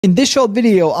In this short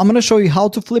video, I'm going to show you how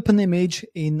to flip an image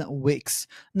in Wix.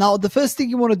 Now, the first thing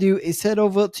you want to do is head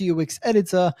over to your Wix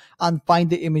editor and find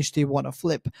the image that you want to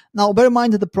flip. Now, bear in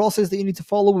mind that the process that you need to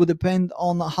follow will depend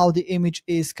on how the image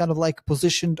is kind of like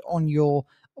positioned on your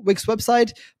Wix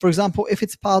website. For example, if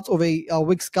it's part of a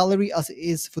Wix gallery, as it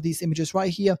is for these images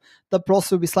right here, the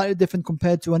process will be slightly different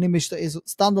compared to an image that is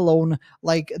standalone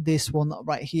like this one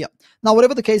right here. Now,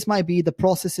 whatever the case might be, the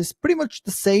process is pretty much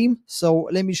the same. So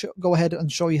let me go ahead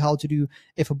and show you how to do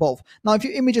it for both. Now, if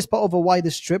your image is part of a wider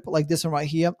strip like this one right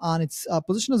here, and it's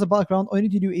positioned as a background, all you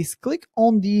need to do is click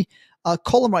on the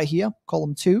column right here,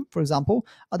 column 2, for example,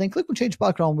 and then click on change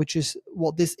background, which is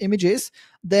what this image is.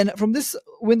 Then from this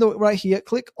window right here,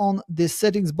 click on this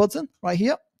settings button right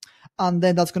here, and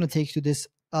then that's going to take you to this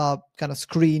kind of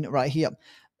screen right here.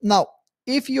 Now,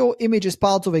 if your image is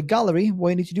part of a gallery, what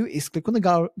you need to do is click on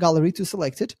the gallery to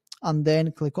select it, and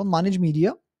then click on manage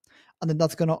media. And then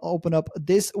that's going to open up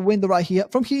this window right here.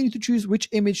 From here, you need to choose which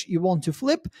image you want to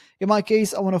flip. In my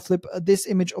case, I want to flip this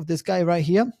image of this guy right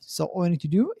here. So all you need to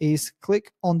do is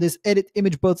click on this edit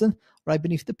image button right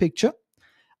beneath the picture.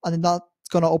 And then that's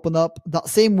going to open up that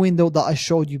same window that I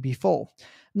showed you before.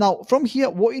 Now, from here,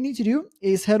 what you need to do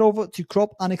is head over to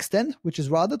crop and extend, which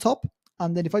is right at the top.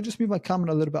 And then if I just move my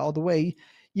camera a little bit out of the way,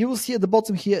 you will see at the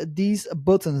bottom here these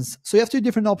buttons. So you have two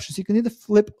different options. You can either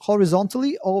flip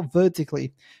horizontally or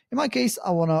vertically. In my case,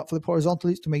 I want to flip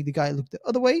horizontally to make the guy look the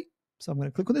other way. So I'm going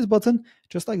to click on this button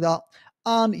just like that.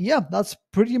 And yeah, that's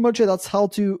pretty much it. That's how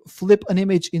to flip an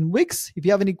image in Wix. If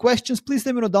you have any questions, please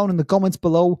let me know down in the comments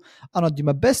below, and I'll do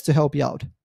my best to help you out.